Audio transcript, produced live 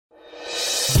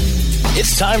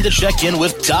It's time to check in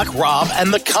with Doc Rob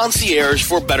and the concierge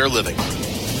for better living.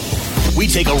 We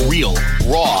take a real,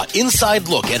 raw, inside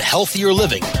look at healthier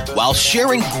living while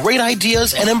sharing great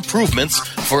ideas and improvements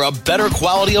for a better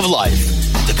quality of life.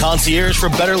 The concierge for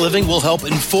better living will help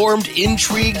informed,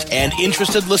 intrigued, and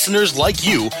interested listeners like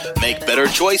you make better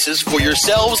choices for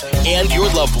yourselves and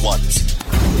your loved ones.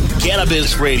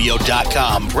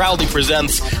 CannabisRadio.com proudly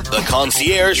presents The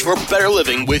Concierge for Better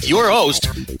Living with your host,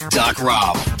 Doc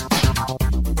Rob.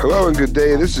 Hello and good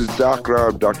day. This is Doc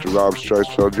Rob, Dr. Rob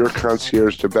Streisfeld, your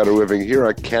concierge to better living here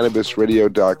at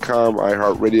CannabisRadio.com,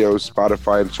 iHeartRadio,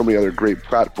 Spotify, and so many other great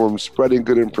platforms, spreading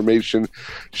good information,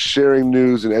 sharing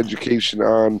news and education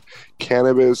on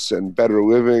cannabis and better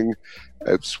living.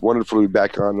 It's wonderful to be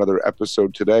back on another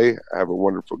episode today. I have a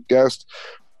wonderful guest.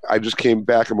 I just came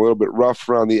back. I'm a little bit rough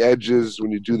around the edges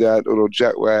when you do that, a little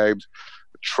jet lagged.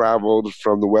 Traveled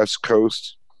from the West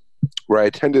Coast, where I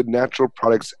attended Natural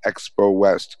Products Expo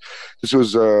West. This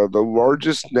was the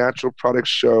largest natural products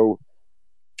show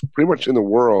pretty much in the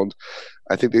world.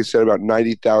 I think they said about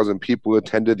 90,000 people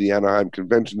attended the Anaheim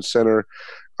Convention Center.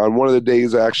 On one of the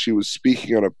days, I actually was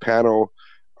speaking on a panel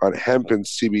on hemp and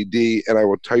CBD, and I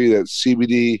will tell you that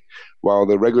CBD, while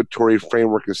the regulatory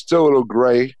framework is still a little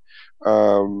gray,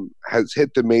 has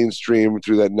hit the mainstream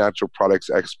through that Natural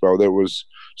Products Expo. There was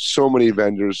so many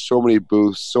vendors, so many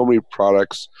booths, so many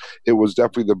products. It was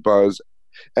definitely the buzz.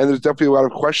 And there's definitely a lot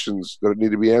of questions that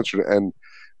need to be answered. And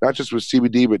not just with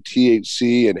CBD, but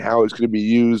THC and how it's going to be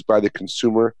used by the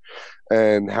consumer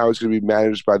and how it's going to be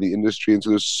managed by the industry. And so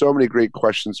there's so many great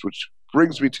questions, which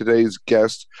brings me to today's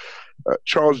guest,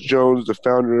 Charles Jones, the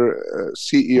founder,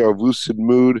 CEO of Lucid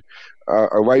Mood,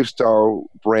 a lifestyle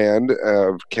brand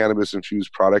of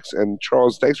cannabis-infused products. And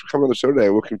Charles, thanks for coming on the show today.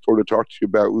 Looking forward to talking to you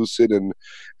about Lucid and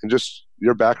just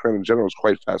your background in general is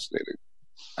quite fascinating.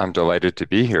 I'm delighted to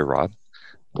be here, Rob.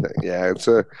 Yeah, it's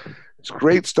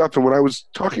great stuff. And when I was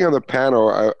talking on the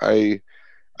panel, I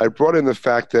brought in the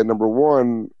fact that, number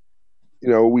one,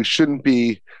 we shouldn't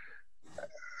be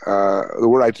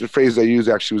the phrase I used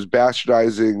actually was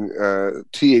bastardizing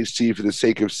THC for the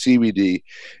sake of CBD,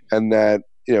 and that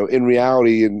in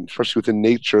reality, and especially within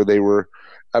nature, they were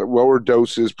at lower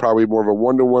doses, probably more of a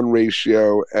 1-to-1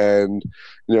 ratio, and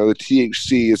the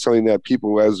THC is something that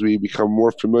people, as we become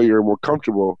more familiar and more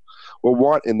comfortable, will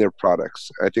want in their products.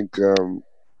 I think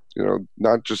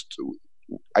not just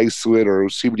isolate or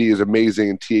CBD is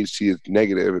amazing and THC is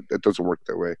negative. It doesn't work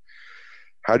that way.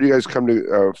 How do you guys come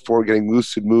to for getting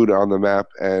Lucid Mood on the map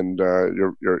and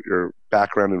your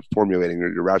background in formulating,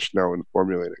 or your rationale in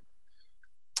formulating?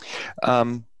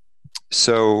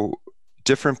 So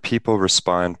different people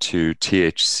respond to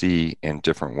THC in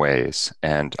different ways,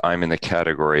 and I'm in the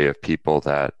category of people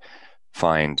that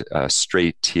find a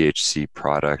straight THC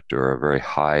product or a very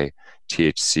high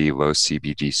THC, low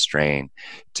CBD strain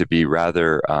to be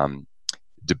rather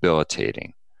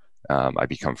debilitating. I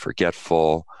become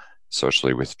forgetful,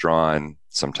 socially withdrawn,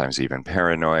 sometimes even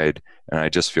paranoid, and I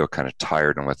just feel kind of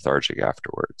tired and lethargic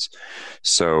afterwards.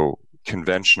 So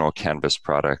conventional cannabis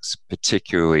products,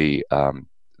 particularly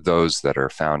those that are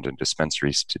found in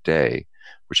dispensaries today,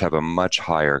 which have a much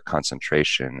higher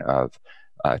concentration of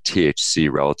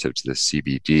THC relative to the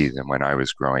CBD than when I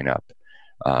was growing up,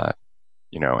 and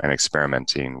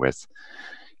experimenting with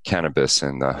cannabis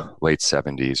in the late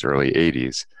 70s, early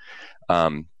 80s.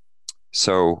 I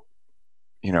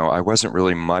wasn't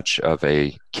really much of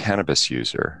a cannabis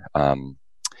user.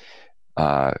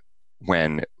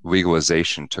 When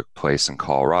legalization took place in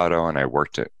Colorado, and I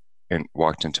walked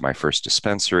into my first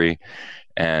dispensary,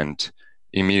 and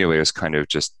immediately I was kind of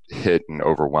just hit and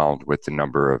overwhelmed with the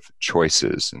number of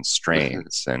choices and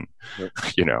strains. And,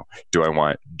 do I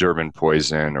want Durban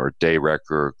Poison or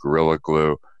Dayrek or Gorilla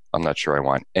Glue? I'm not sure I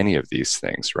want any of these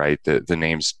things, right? The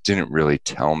names didn't really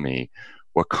tell me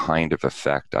what kind of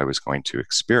effect I was going to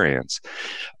experience.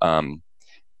 And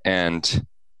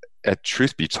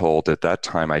truth be told, at that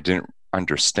time, I didn't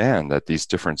understand that these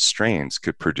different strains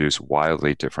could produce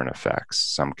wildly different effects.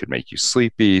 Some could make you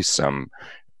sleepy, some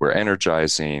were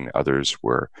energizing, others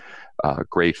were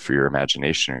great for your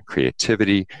imagination and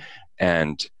creativity.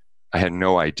 And I had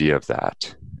no idea of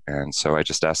that. And so I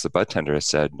just asked the bud tender, I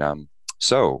said,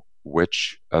 so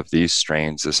which of these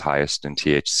strains is highest in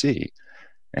THC?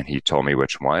 And he told me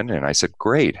which one. And I said,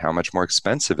 great, how much more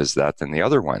expensive is that than the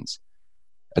other ones?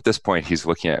 At this point, he's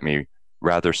looking at me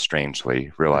rather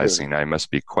strangely, realizing I must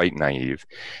be quite naive.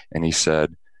 And he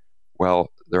said,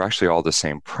 well, they're actually all the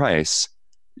same price.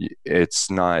 It's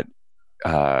not,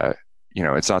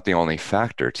 it's not the only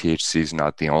factor. THC is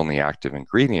not the only active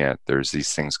ingredient. There's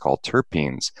these things called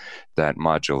terpenes that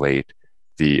modulate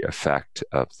the effect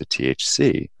of the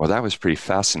THC. Well, that was pretty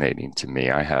fascinating to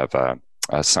me. I have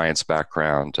a science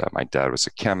background. My dad was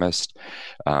a chemist.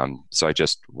 So I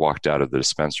just walked out of the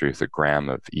dispensary with a gram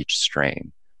of each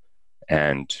strain.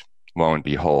 And lo and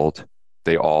behold,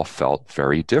 they all felt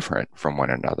very different from one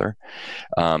another.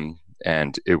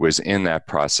 And it was in that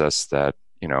process that,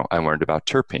 I learned about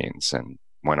terpenes and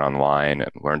went online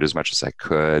and learned as much as I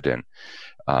could and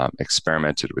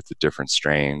experimented with the different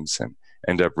strains and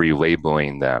ended up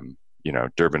relabeling them.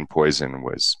 Durban Poison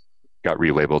got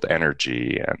relabeled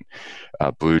Energy,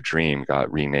 and Blue Dream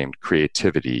got renamed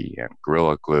Creativity, and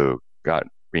Gorilla Glue got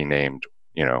renamed,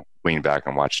 Lean Back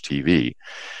and Watch TV.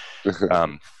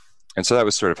 And so that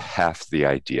was sort of half the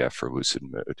idea for Lucid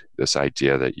Mood, this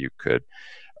idea that you could,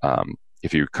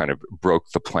 if you kind of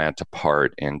broke the plant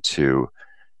apart into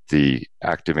the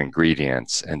active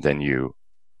ingredients, and then you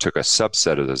took a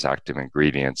subset of those active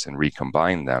ingredients and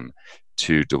recombined them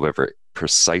to deliver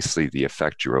precisely the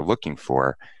effect you were looking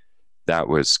for, that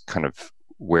was kind of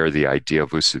where the idea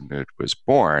of Lucid Mood was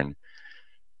born.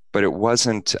 But it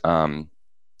wasn't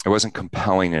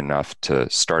compelling enough to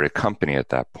start a company at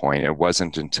that point. It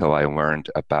wasn't until I learned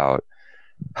about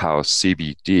how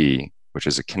CBD, which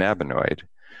is a cannabinoid,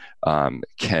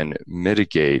 can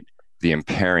mitigate the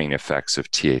impairing effects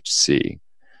of THC,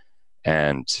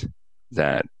 and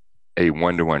that a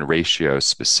 1-to-1 ratio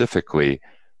specifically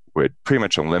would pretty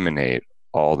much eliminate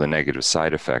all the negative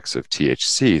side effects of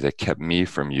THC that kept me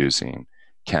from using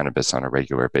cannabis on a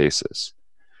regular basis.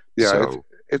 Yeah,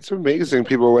 it's amazing,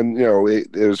 people, when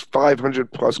there's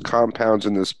 500 plus compounds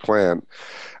in this plant,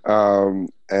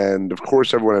 and of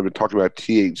course everyone had been talking about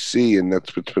THC, and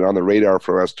that's what's been on the radar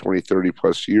for the last 20, 30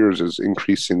 plus years, is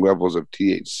increasing levels of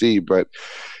THC. But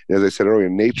as I said earlier,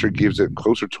 nature gives it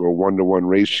closer to a 1-to-1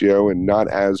 ratio and not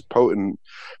as potent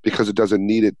because it doesn't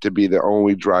need it to be the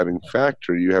only driving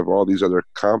factor. You have all these other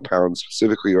compounds,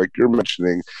 specifically like you're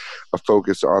mentioning, a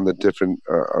focus on the different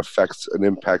effects and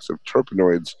impacts of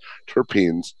terpenes.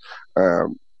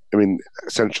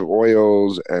 Essential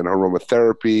oils and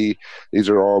aromatherapy, these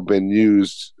are all been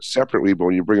used separately, but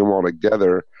when you bring them all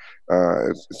together,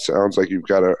 it sounds like you've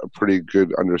got a pretty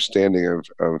good understanding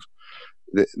of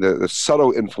the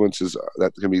subtle influences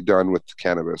that can be done with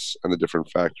cannabis and the different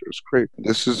factors. Great.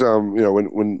 This is,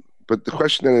 but the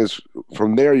question then is,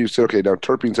 from there you said, okay, now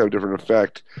terpenes have a different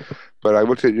effect, but I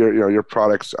looked at your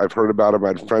products. I've heard about them. I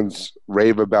had friends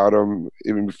rave about them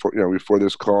even before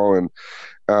this call, and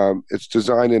it's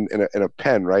designed in a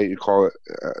pen, right? You call it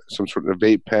some sort of a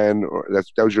vape pen, or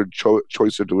that was your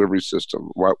choice of delivery system.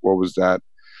 What was that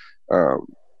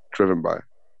driven by?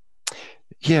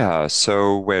 Yeah,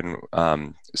 so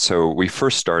we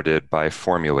first started by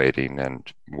formulating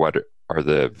and what are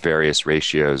the various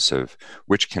ratios of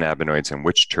which cannabinoids and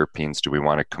which terpenes do we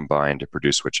want to combine to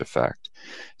produce which effect.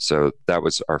 So that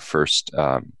was our first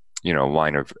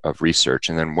line of research.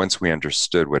 And then once we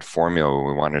understood what formula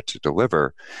we wanted to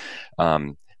deliver,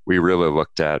 we really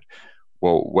looked at,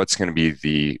 well, what's going to be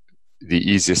the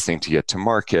easiest thing to get to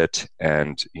market,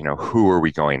 and who are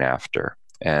we going after?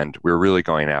 And we're really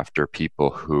going after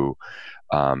people who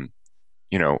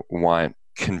want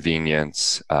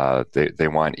convenience, they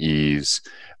want ease,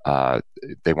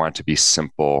 they want to be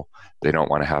simple, they don't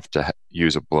want to have to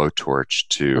use a blowtorch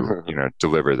to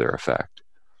deliver their effect.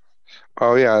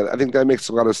 Oh yeah, I think that makes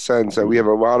a lot of sense. We have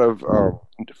a lot of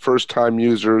first-time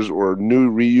users or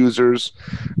new reusers,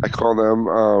 I call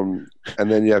them,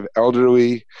 and then you have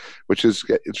elderly,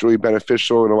 it's really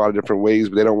beneficial in a lot of different ways,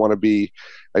 but they don't want to be,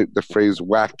 the phrase,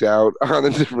 whacked out on the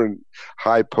different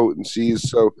high potencies.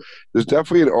 So there's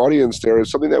definitely an audience there.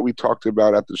 It's something that we talked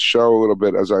about at the show a little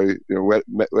bit, as I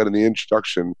led in the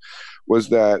introduction, was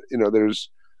that there's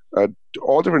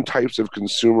all different types of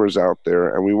consumers out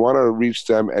there, and we want to reach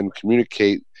them and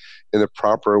communicate in the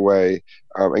proper way,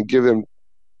 and give them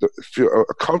feel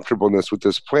a comfortableness with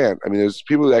this plant. There's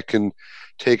people that can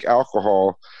take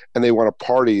alcohol and they want to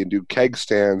party and do keg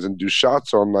stands and do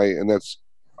shots all night, and that's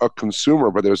a consumer.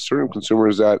 But there's certain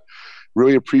consumers that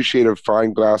really appreciate a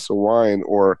fine glass of wine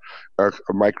or a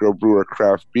microbrew or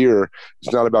craft beer.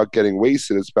 It's not about getting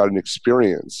wasted, it's about an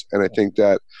experience. And I think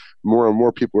that more and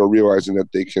more people are realizing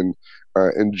that they can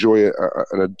enjoy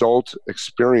an adult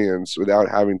experience without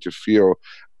having to feel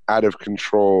out of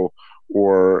control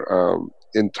or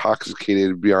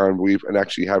intoxicated beyond belief, and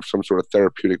actually have some sort of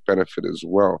therapeutic benefit as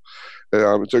well.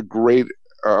 It's a great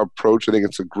approach. I think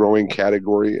it's a growing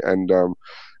category, and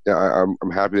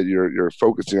I'm happy that you're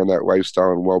focusing on that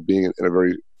lifestyle and well-being in a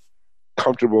very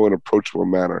comfortable and approachable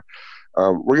manner.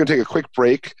 We're going to take a quick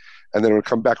break, and then we'll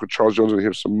come back with Charles Jones and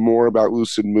hear some more about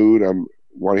Lucid Mood.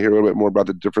 Want to hear a little bit more about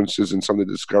the differences in some of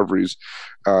the discoveries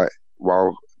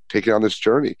while taking on this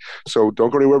journey. So don't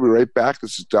go anywhere. We'll be right back.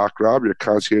 This is Doc Rob, your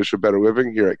concierge for better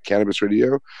living here at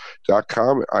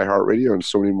cannabisradio.com, iHeartRadio, and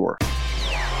so many more.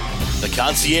 The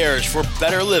concierge for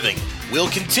better living will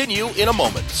continue in a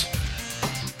moment.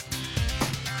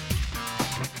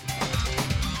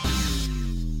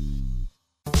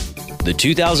 The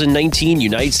 2019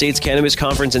 United States Cannabis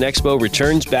Conference and Expo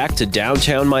returns back to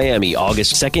downtown Miami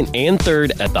August 2nd and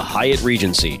 3rd at the Hyatt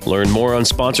Regency. Learn more on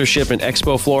sponsorship and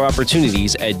expo floor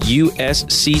opportunities at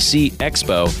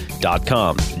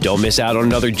usccexpo.com. Don't miss out on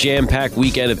another jam-packed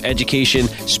weekend of education,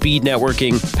 speed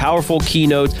networking, powerful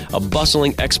keynotes, a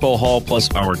bustling expo hall,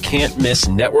 plus our can't-miss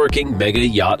networking mega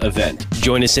yacht event.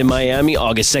 Join us in Miami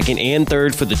August 2nd and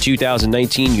 3rd for the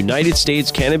 2019 United States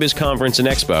Cannabis Conference and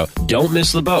Expo. Don't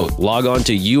miss the boat. Log on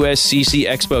to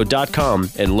usccexpo.com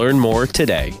and learn more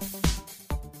today.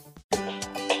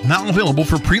 Now available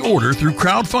for pre-order through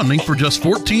crowdfunding for just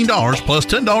 $14 plus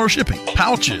 $10 shipping.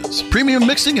 Pouches, premium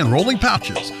mixing and rolling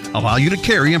pouches, allow you to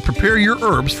carry and prepare your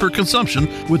herbs for consumption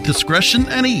with discretion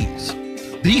and ease.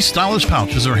 These stylish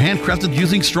pouches are handcrafted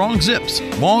using strong zips,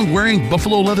 long-wearing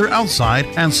buffalo leather outside,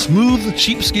 and smooth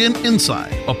sheepskin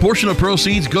inside. A portion of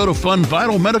proceeds go to fund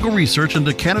vital medical research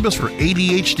into cannabis for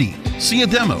ADHD. See a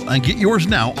demo and get yours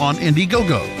now on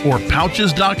Indiegogo or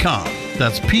pouches.com.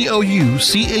 That's POUCHZ.com.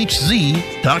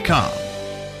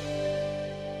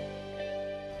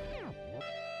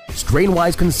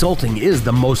 Strainwise Consulting is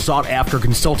the most sought-after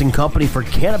consulting company for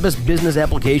cannabis business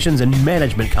applications and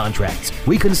management contracts.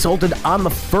 We consulted on the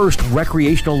first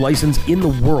recreational license in the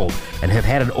world and have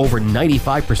had an over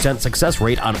 95% success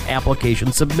rate on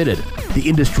applications submitted. The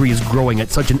industry is growing at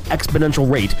such an exponential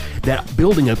rate that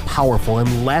building a powerful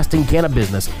and lasting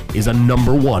cannabis business is a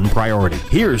 #1 priority.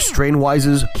 Here's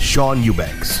Strainwise's Sean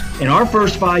Eubanks. In our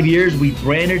first 5 years, we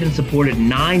branded and supported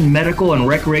 9 medical and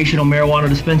recreational marijuana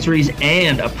dispensaries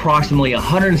and approximately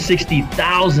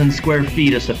 160,000 square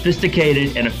feet of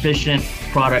sophisticated and efficient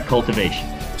product cultivation.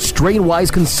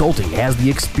 Strainwise Consulting has the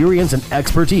experience and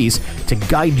expertise to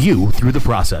guide you through the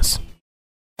process.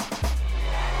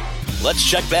 Let's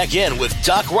check back in with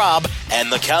Doc Rob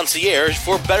and the concierge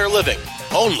for better living,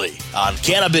 only on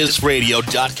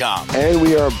cannabisradio.com. And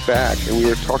we are back, and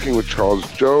we are talking with Charles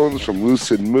Jones from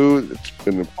Lucid Mood. It's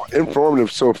been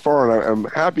informative so far, and I'm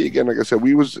happy again. Like I said,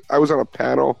 I was on a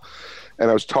panel, and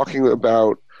I was talking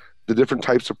about the different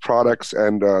types of products,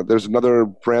 and there's another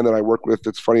brand that I work with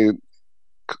that's funny.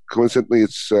 Coincidentally,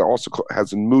 it's also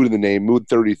has a mood in the name, Mood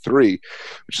 33,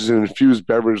 which is an infused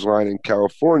beverage line in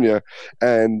California.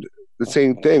 And the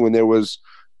same thing, when there was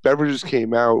beverages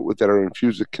came out that are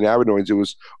infused with cannabinoids, it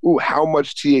was, ooh, how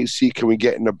much THC can we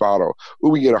get in a bottle? Ooh,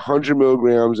 we get 100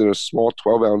 milligrams in a small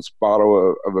 12-ounce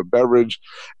bottle of a beverage.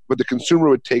 But the consumer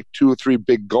would take 2 or 3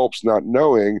 big gulps not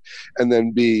knowing, and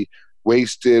then be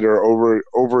wasted or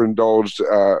overindulged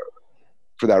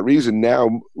for that reason.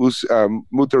 Now,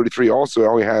 Mood 33 also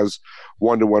only has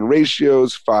 1-to-1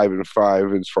 ratios, 5 and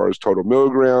 5 as far as total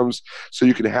milligrams. So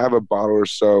you can have a bottle or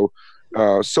so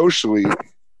socially,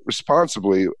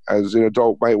 responsibly, as an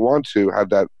adult might want to have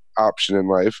that option in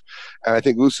life. And I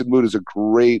think Lucid Mood is a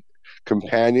great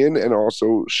companion, and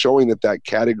also showing that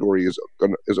category is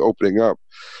opening up.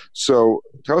 So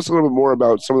tell us a little bit more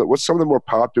about what's some of the more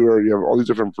popular. You have all these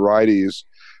different varieties.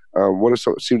 What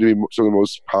seem to be some of the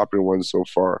most popular ones so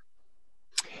far?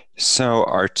 So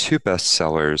our 2 best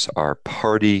sellers are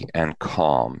Party and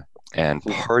Calm. And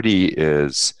Party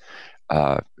is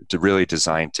really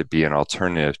designed to be an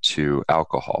alternative to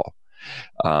alcohol.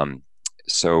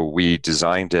 So we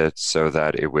designed it so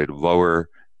that it would lower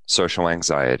social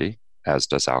anxiety, as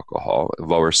does alcohol,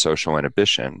 lower social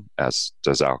inhibition, as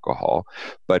does alcohol.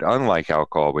 But unlike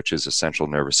alcohol, which is a central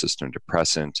nervous system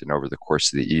depressant, and over the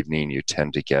course of the evening, you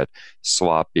tend to get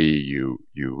sloppy, you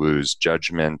lose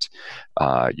judgment,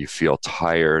 you feel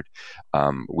tired.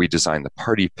 We designed the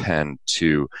Party Pen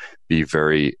to be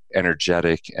very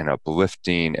energetic and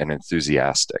uplifting and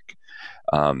enthusiastic.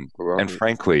 And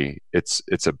frankly,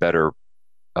 it's a better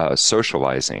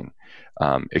socializing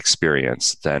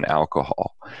experience than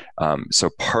alcohol. So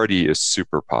Party is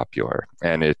super popular,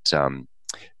 and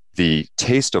the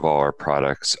taste of all our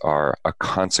products are a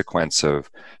consequence of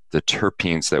the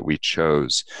terpenes that we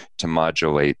chose to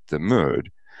modulate the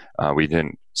mood. We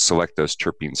didn't select those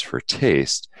terpenes for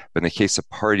taste, but in the case of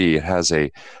Party, it has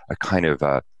a kind of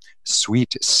a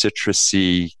sweet,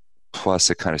 citrusy, plus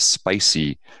a kind of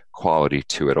spicy quality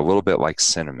to it, a little bit like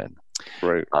cinnamon.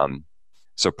 Right.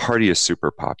 So Party is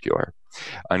super popular.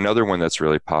 Another one that's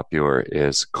really popular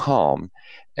is Calm,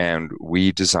 and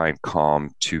we designed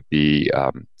Calm to be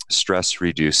stress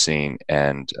reducing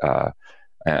and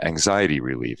anxiety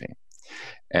relieving.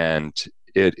 And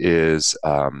it is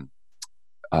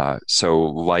so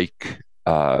like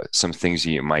some things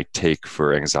you might take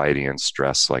for anxiety and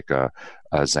stress, like a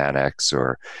Xanax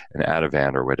or an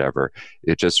Ativan or whatever.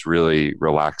 It just really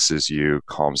relaxes you,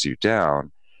 calms you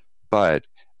down, but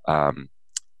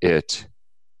it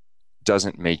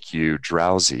doesn't make you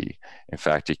drowsy. In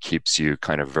fact, it keeps you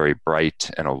kind of very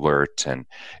bright and alert, and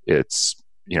it's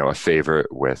a favorite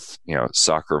with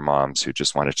soccer moms who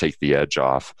just want to take the edge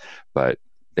off, but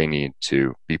they need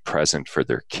to be present for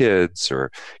their kids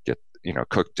or get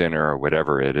cook dinner or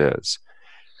whatever it is.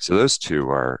 So those two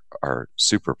are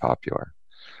super popular.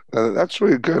 That's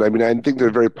really good. I mean, I think they're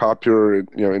very popular,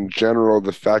 in general,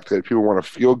 the fact that people want to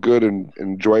feel good and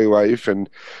enjoy life and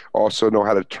also know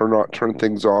how to turn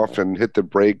things off and hit the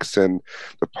brakes and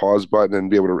the pause button and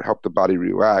be able to help the body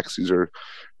relax. These are,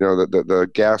 the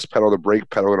gas pedal, the brake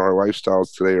pedal in our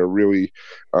lifestyles today are really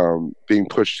being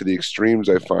pushed to the extremes,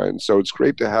 I find. So it's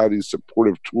great to have these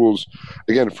supportive tools,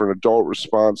 again, for an adult,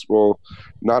 responsible,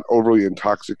 not overly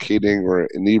intoxicating or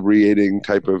inebriating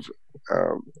type of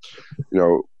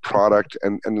product.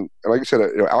 And like I said,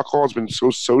 alcohol has been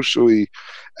so socially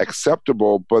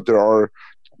acceptable, but there are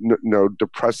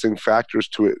depressing factors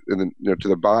to it, to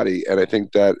the body. And I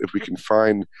think that if we can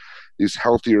find these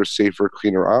healthier, safer,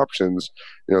 cleaner options,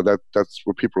 that's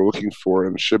what people are looking for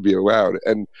and should be allowed.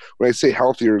 And when I say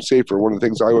healthier and safer, one of the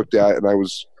things I looked at and I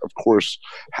was, of course,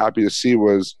 happy to see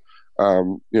was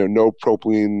no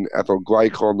propylene ethyl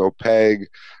glycol, no PEG.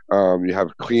 You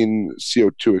have clean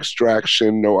CO2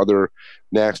 extraction, no other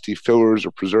nasty fillers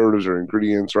or preservatives or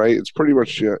ingredients, right? It's pretty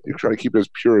much, you try to keep it as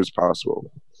pure as possible.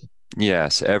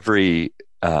 Yes, everything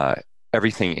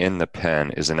in the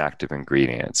pen is an active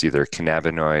ingredient. It's either a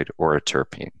cannabinoid or a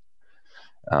terpene.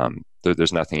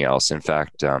 There's nothing else. In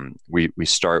fact, we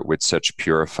start with such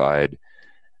purified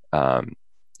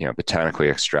botanically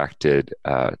extracted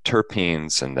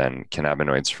terpenes and then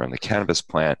cannabinoids from the cannabis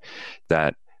plant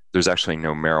that there's actually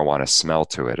no marijuana smell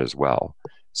to it as well.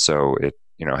 So it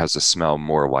has a smell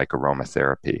more like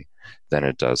aromatherapy than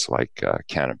it does like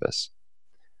cannabis.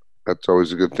 That's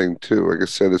always a good thing too. Like I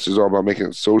said, this is all about making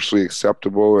it socially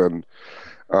acceptable and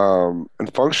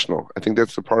functional. I think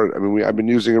that's the part. I mean, I've been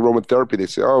using aromatherapy. They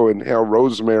say, inhale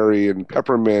rosemary and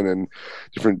peppermint and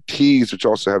different teas, which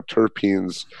also have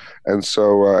terpenes. And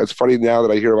so it's funny now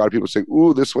that I hear a lot of people saying,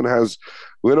 "Ooh, this one has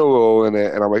linalool in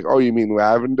it," and I'm like, "Oh, you mean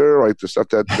lavender? Like the stuff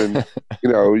that's been,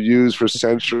 used for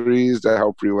centuries to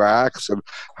help relax." And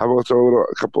how about throw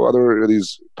a couple other of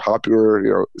these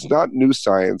popular? It's not new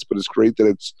science, but it's great that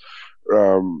it's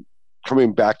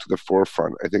coming back to the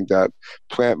forefront. I think that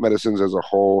plant medicines as a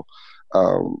whole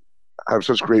have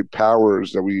such great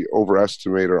powers that we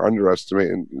overestimate or underestimate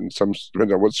in some,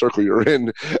 depending on what circle you're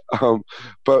in.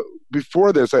 But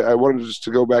before this, I wanted just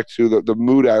to go back to the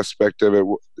mood aspect of it.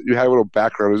 You had a little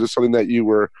background. Is this something that you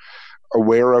were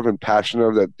aware of and passionate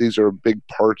of, that these are big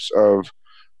parts of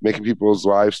making people's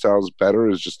lifestyles better,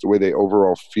 is just the way they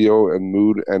overall feel and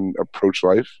mood and approach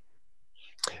life?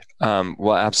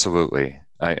 Well, absolutely.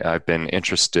 I've been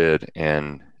interested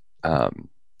in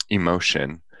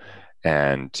emotion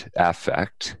and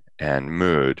affect and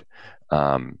mood,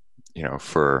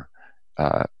 for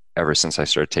ever since I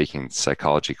started taking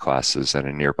psychology classes at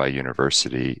a nearby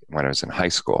university when I was in high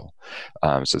school.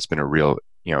 So it's been a real,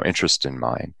 interest in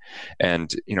mine.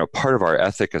 And, part of our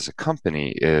ethic as a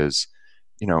company is,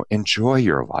 enjoy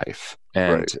your life.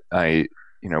 And right.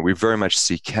 We very much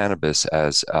see cannabis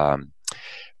as,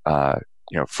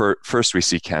 first we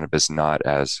see cannabis not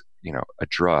as, a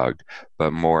drug,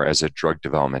 but more as a drug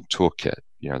development toolkit.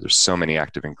 There's so many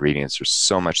active ingredients. There's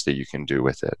so much that you can do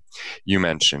with it. You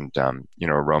mentioned,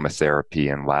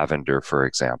 aromatherapy and lavender, for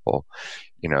example.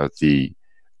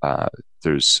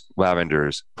 There's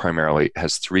lavenders primarily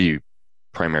has 3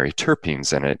 primary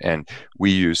terpenes in it, and we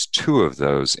use 2 of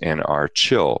those in our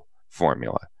chill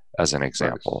formula, as an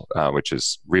example, which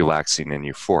is relaxing and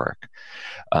euphoric.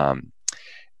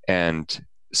 And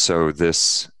so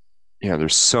this,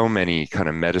 there's so many kind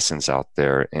of medicines out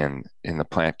there in the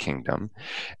plant kingdom,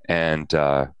 and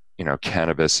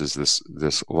cannabis is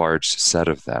this large set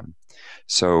of them.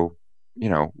 So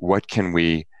what can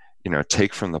we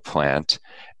take from the plant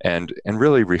and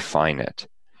really refine it?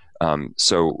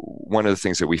 So one of the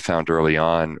things that we found early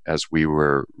on as we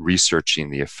were researching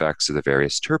the effects of the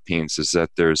various terpenes is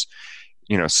that there's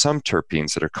some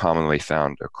terpenes that are commonly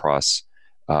found across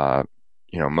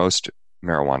most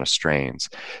marijuana strains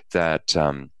that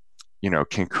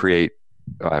can create,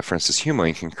 for instance,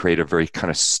 humulene can create a very kind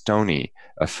of stony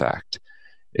effect.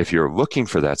 If you're looking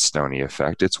for that stony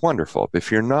effect, it's wonderful. But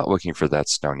if you're not looking for that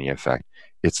stony effect,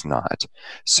 it's not.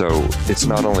 So it's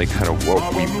not only kind of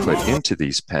what we put into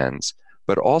these pens,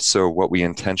 but also what we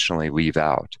intentionally leave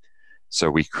out. So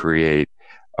we create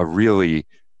a really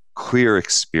clear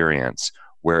experience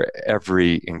where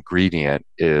every ingredient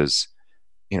is,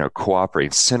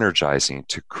 cooperating, synergizing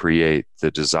to create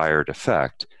the desired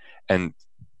effect. And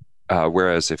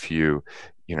whereas if you,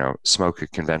 smoke a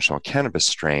conventional cannabis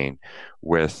strain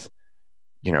with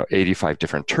 85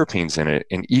 different terpenes in it,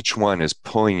 and each one is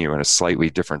pulling you in a slightly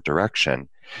different direction,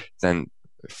 then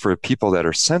for people that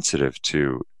are sensitive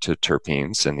to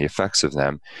terpenes and the effects of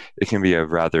them, it can be a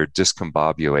rather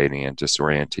discombobulating and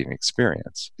disorienting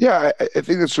experience. Yeah, I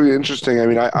think that's really interesting. I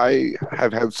mean, I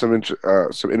have had some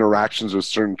interactions with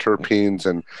certain terpenes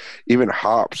and even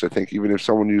hops. I think even if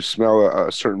you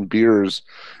smell certain beers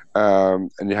and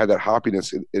you have that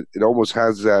hoppiness, it almost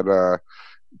has that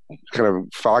kind of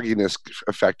fogginess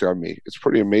effect on me. It's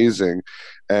pretty amazing.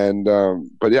 And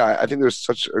but yeah, I think there's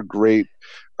such a great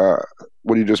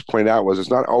what you just pointed out was it's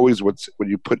not always what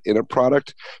you put in a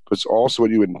product, but it's also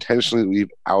what you intentionally leave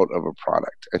out of a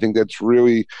product. I think that's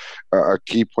really a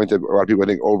key point that a lot of people I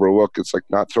think overlook. It's like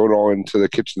not throw it all into the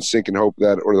kitchen sink and hope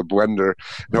that, or the blender,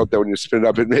 and hope that when you spin it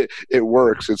up, it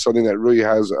works. It's something that really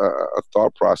has a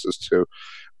thought process to.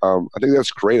 I think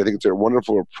that's great. I think it's a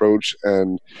wonderful approach.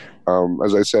 And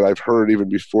as I said, I've heard even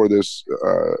before this,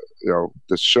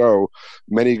 this show,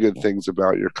 many good things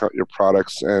about your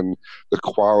products and the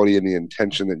quality and the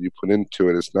intention that you put into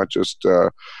it. It's not just a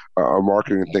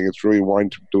marketing thing. It's really wanting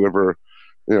to deliver,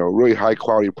 really high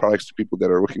quality products to people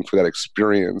that are looking for that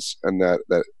experience and that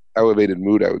elevated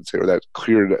mood, I would say, or that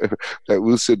clear, that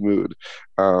lucid mood.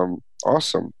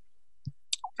 Awesome.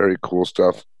 Very cool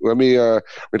stuff. We're going to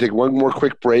take one more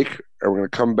quick break, and we're going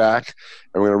to come back,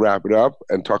 and we're going to wrap it up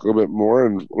and talk a little bit more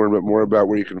and learn a bit more about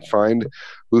where you can find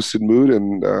Lucid Mood.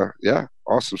 And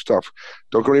awesome stuff.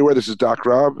 Don't go anywhere. This is Doc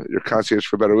Rob, your concierge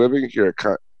for better living here at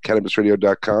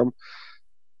cannabisradio.com,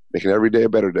 making every day a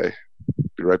better day.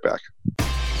 Be right back.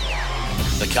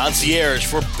 The concierge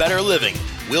for better living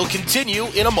will continue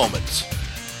in a moment.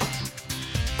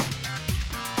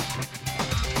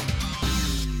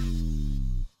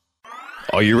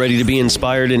 Are you ready to be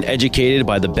inspired and educated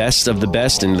by the best of the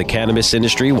best in the cannabis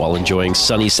industry while enjoying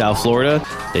sunny South Florida?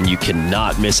 Then you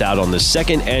cannot miss out on the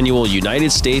second annual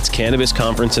United States Cannabis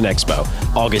Conference and Expo,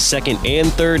 August 2nd and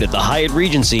 3rd at the Hyatt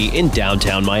Regency in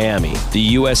downtown Miami.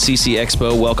 The USCC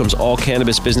Expo welcomes all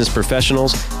cannabis business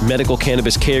professionals, medical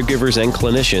cannabis caregivers and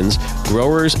clinicians,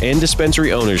 growers, and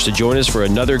dispensary owners to join us for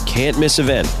another can't-miss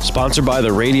event, sponsored by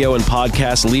the radio and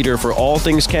podcast leader for all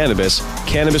things cannabis,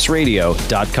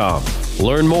 cannabisradio.com.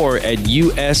 Learn more at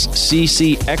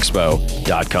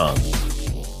usccexpo.com.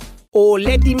 Oh,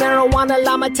 let the marijuana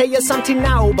llama tell you something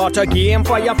now about a game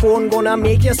for your phone gonna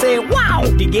make you say, wow!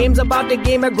 The game's about the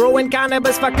game of growing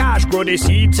cannabis for cash. Grow the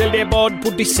seed, sell the bud,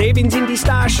 put the savings in the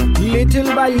stash.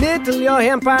 Little by little, your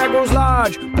empire grows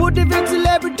large. Put the big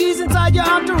celebrities inside your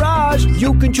entourage.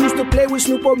 You can choose to play with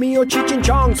Snoop or me or Cheech and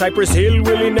Chong, Cypress Hill,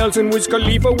 Willie Nelson, Wiz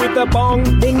Khalifa with a bong.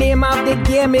 The name of the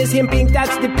game is Hemp Inc.,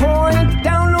 that's the point.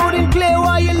 Download and play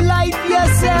while you light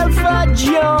yourself a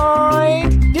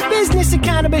joint. The business of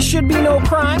cannabis should be no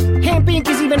crime. Hemp Inc.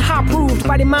 is even hot-proofed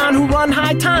by the man who run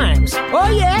High Times. Oh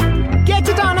yeah? Get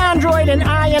it on Android and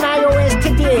iOS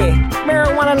today.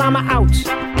 Marijuana llama out.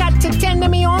 Got to tend to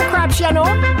me own crops, you know.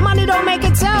 Money don't make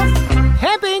itself.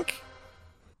 Hemp Inc.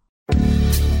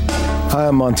 Hi,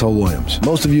 I'm Montel Williams.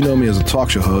 Most of you know me as a talk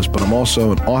show host, but I'm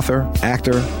also an author,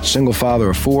 actor, single father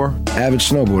of 4, avid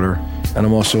snowboarder, and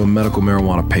I'm also a medical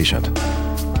marijuana patient.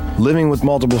 Living with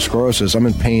multiple sclerosis, I'm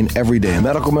in pain every day.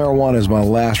 Medical marijuana is my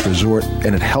last resort,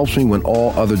 and it helps me when all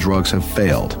other drugs have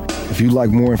failed. If you'd like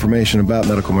more information about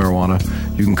medical marijuana,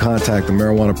 you can contact the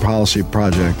Marijuana Policy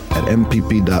Project at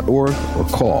mpp.org or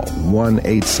call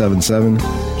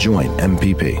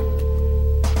 1-877-JOIN-MPP.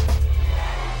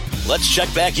 Let's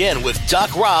check back in with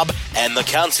Doc Rob and the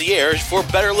concierge for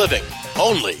better living,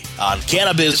 only on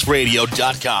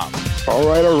cannabisradio.com. All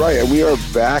right. And we are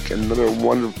back. Another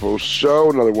wonderful show,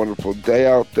 another wonderful day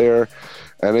out there.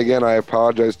 And again, I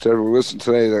apologize to everyone listening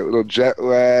today, that little jet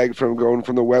lag from going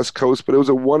from the West Coast, but it was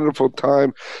a wonderful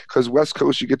time because West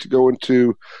Coast, you get to go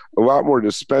into a lot more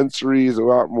dispensaries, a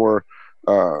lot more,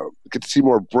 get to see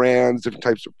more brands, different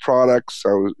types of products. I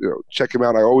was, check them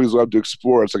out. I always love to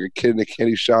explore. It's like a kid in a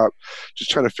candy shop, just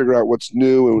trying to figure out what's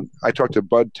new. And I talk to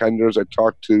bud tenders, I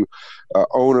talk to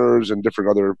owners and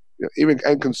different other,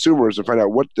 and consumers to find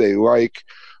out what they like,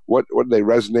 what they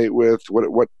resonate with,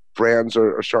 what brands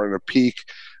are starting to peak.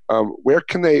 Where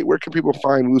can people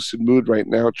find Lucid Mood right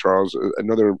now, Charles?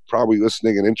 Another probably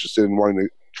listening and interested in wanting to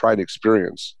try an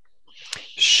experience.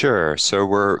 Sure. So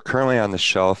we're currently on the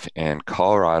shelf in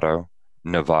Colorado,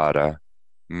 Nevada,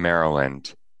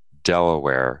 Maryland,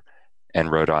 Delaware,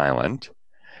 and Rhode Island.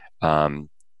 And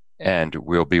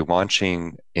we'll be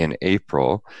launching in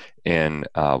April in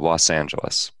Los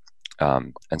Angeles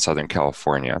and Southern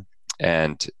California.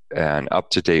 And an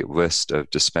up-to-date list of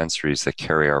dispensaries that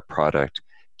carry our product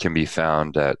can be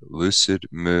found at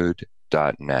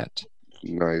lucidmood.net.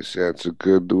 Nice. Yeah, it's a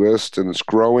good list and it's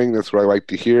growing. That's what I like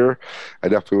to hear. I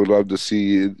definitely would love to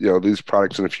see, these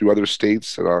products in a few other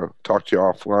states, and I'll talk to you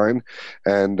offline.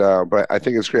 And but I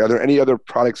think it's great. Are there any other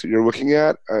products that you're looking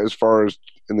at as far as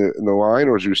in the line,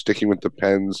 or is you sticking with the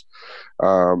pens?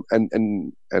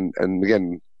 And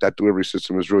again, that delivery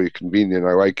system is really convenient.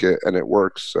 I like it and it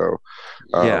works. So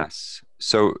yes.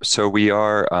 So we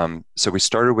are. So we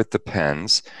started with the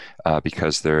pens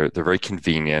because they're very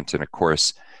convenient, and of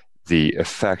course, the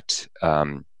effect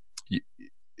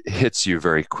hits you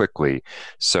very quickly.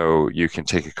 So you can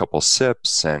take a couple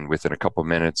sips, and within a couple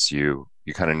minutes, you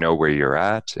kind of know where you're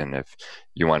at. And if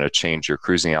you want to change your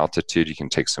cruising altitude, you can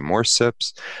take some more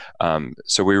sips.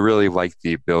 So we really like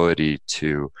the ability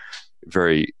to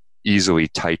very easily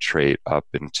titrate up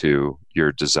into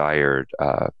your desired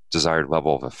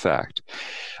level of effect.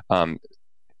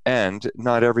 And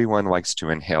not everyone likes to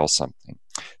inhale something.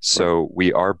 So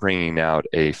we are bringing out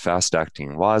a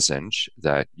fast-acting lozenge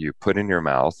that you put in your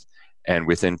mouth, and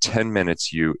within 10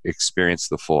 minutes, you experience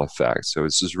the full effect. So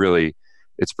this is really,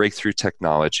 it's breakthrough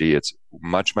technology. It's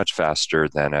much, much faster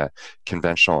than a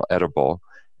conventional edible.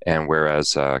 And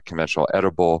whereas a conventional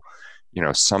edible,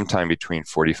 sometime between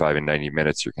 45 and 90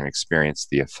 minutes, you can experience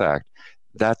the effect.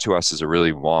 That to us is a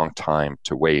really long time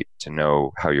to wait to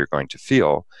know how you're going to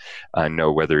feel, know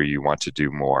whether you want to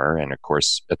do more. And of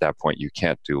course, at that point, you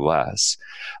can't do less.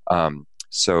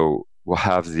 So we'll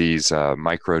have these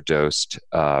microdosed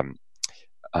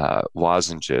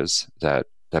lozenges that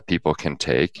people can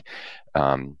take.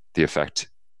 The effect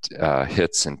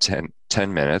hits in 10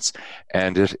 minutes,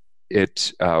 and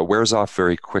it wears off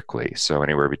very quickly. So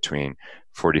anywhere between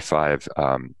 45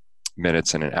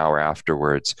 minutes and an hour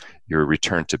afterwards, you're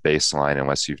returned to baseline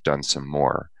unless you've done some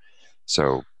more.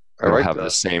 So it'll have the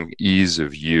same ease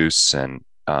of use and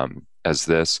as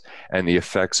this, and the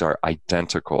effects are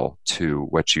identical to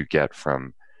what you get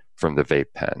from the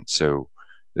vape pen. So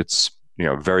it's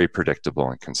very predictable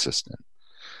and consistent.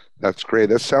 That's great.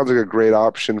 That sounds like a great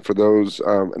option for those.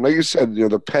 And like you said,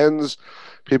 the pens,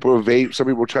 people vape. Some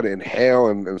people try to inhale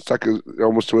and suck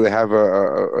almost to where they have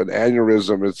an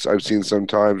aneurysm. I've seen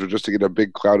sometimes, or just to get a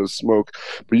big cloud of smoke.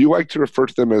 But you like to refer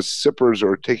to them as sippers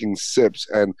or taking sips.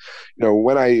 And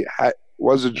when I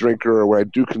was a drinker, or when I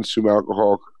do consume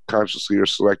alcohol consciously or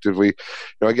selectively,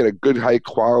 I get a good high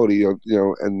quality of,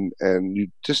 and you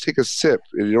just take a sip,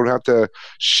 and you don't have to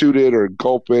shoot it or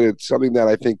gulp it. It's something that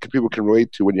I think people can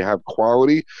relate to. When you have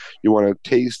quality, you want to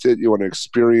taste it, you want to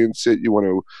experience it, you want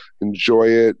to enjoy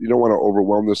it. You don't want to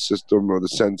overwhelm the system or the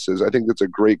senses. I think that's a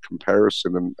great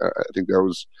comparison, and I think that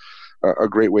was a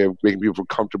great way of making people feel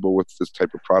comfortable with this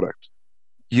type of product.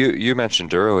 You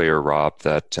mentioned earlier, Rob,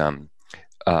 that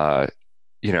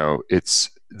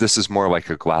this is more like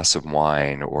a glass of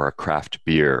wine or a craft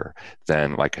beer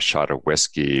than like a shot of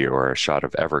whiskey or a shot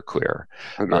of Everclear.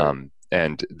 Okay.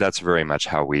 And that's very much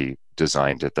how we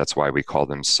designed it. That's why we call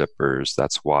them sippers.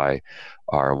 That's why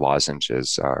our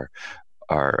lozenges are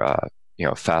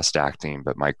fast acting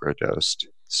but microdosed.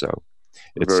 So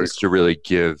it's to really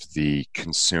give the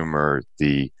consumer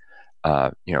the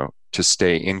to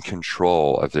stay in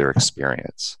control of their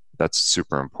experience. That's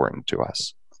super important to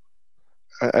us.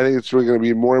 I think it's really going to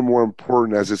be more and more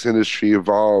important as this industry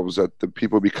evolves, that the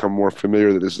people become more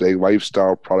familiar that this is a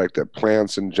lifestyle product, that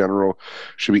plants in general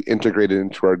should be integrated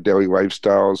into our daily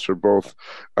lifestyles for both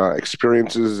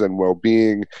experiences and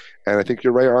well-being. And I think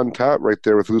you're right on top right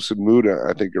there with Lucid Mood.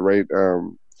 I think you're right,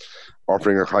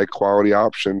 offering a high-quality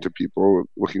option to people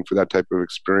looking for that type of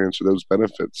experience or those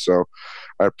benefits. So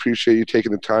I appreciate you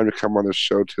taking the time to come on the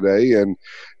show today. And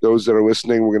those that are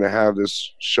listening, we're going to have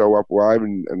this show up live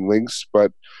and links,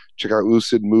 but check out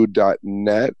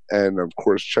lucidmood.net. And, of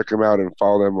course, check them out and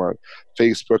follow them on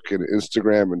Facebook and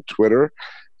Instagram and Twitter.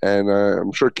 And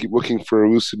I'm sure keep looking for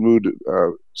a Lucid Mood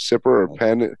sipper or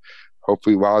pen,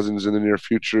 hopefully lozenge in the near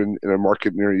future in a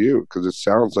market near you, because it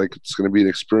sounds like it's going to be an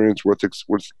experience worth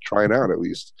trying out at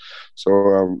least.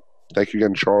 So thank you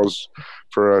again, Charles,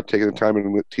 for taking the time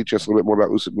and teaching us a little bit more about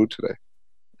Lucid Mood today.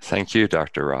 Thank you,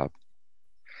 Dr. Rob.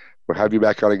 We'll have you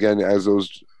back on again as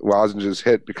those lozenges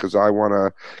hit, because I want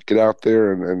to get out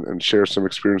there and share some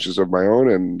experiences of my own,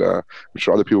 and I'm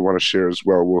sure other people want to share as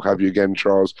well. We'll have you again,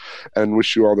 Charles, and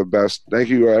wish you all the best. Thank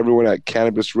you, everyone at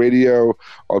Cannabis Radio,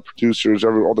 all the producers,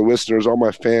 all the listeners, all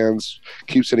my fans.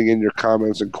 Keep sending in your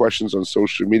comments and questions on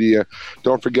social media.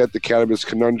 Don't forget the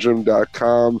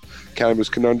CannabisConundrum.com. Cannabis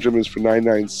Conundrum is for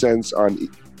 99 cents on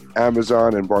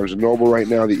Amazon and Barnes & Noble right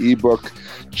now, the ebook.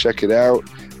 Check it out.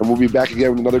 And we'll be back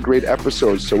again with another great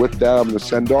episode. So with that, I'm going to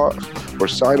sign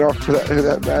off for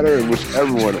that matter, and wish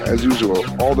everyone, as usual,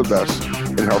 all the best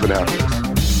in health and happiness.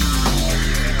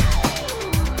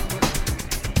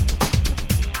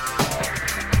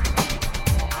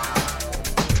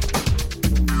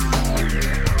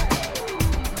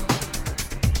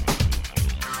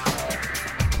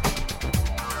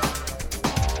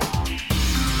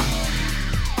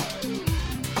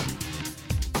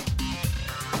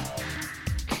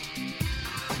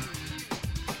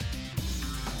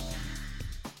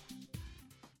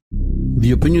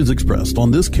 The opinions expressed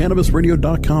on this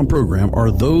CannabisRadio.com program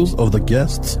are those of the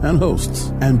guests and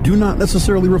hosts and do not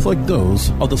necessarily reflect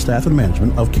those of the staff and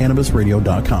management of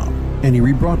CannabisRadio.com. Any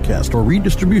rebroadcast or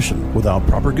redistribution without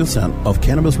proper consent of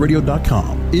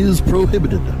CannabisRadio.com is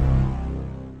prohibited.